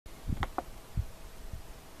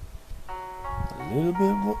little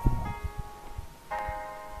bit,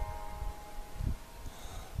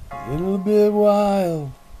 little bit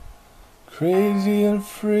wild, crazy and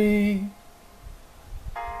free.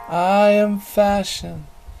 I am fashion,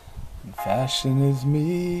 and fashion is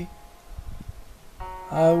me.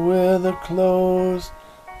 I wear the clothes,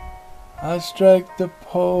 I strike the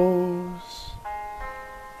pose.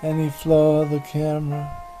 Any flaw the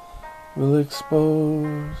camera will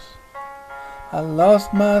expose. I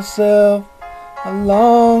lost myself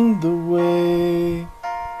along the way,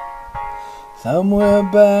 somewhere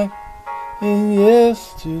back in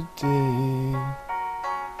yesterday,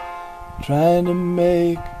 trying to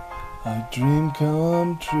make a dream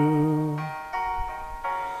come true.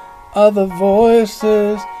 Other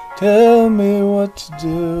voices tell me what to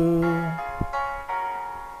do.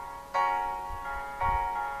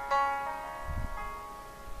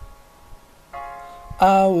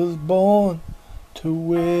 I was born to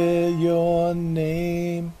wear your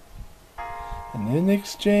name, and in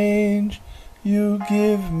exchange you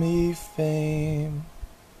give me fame.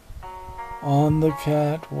 On the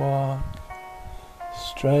catwalk,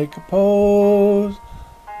 strike a pose.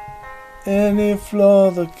 Any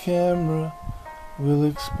flaw the camera will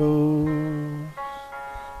expose.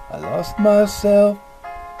 I lost myself,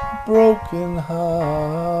 a broken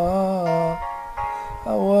heart.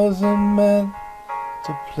 I wasn't meant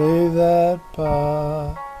to play that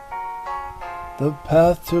part. The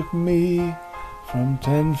path took me from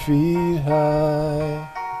 10 feet high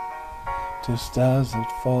to stars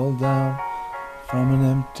that fall down from an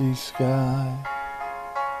empty sky.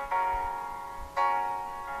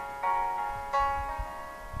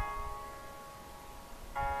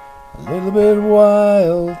 A little bit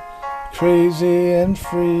wild, crazy and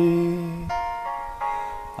free.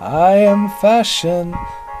 I am fashion,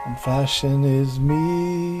 and fashion is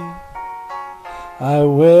me. I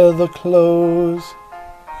wear the clothes,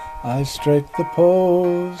 I strike the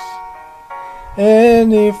pose.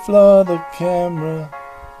 Any flaw the camera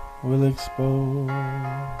will expose.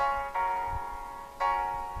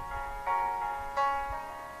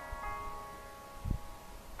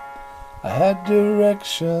 I had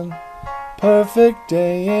direction, perfect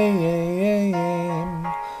aim,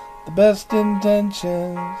 the best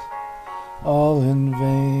intentions, all in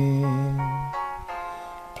vain.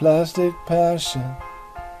 Plastic passion,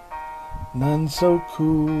 none so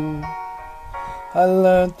cool. I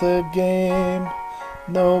learned the game,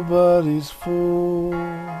 nobody's fool.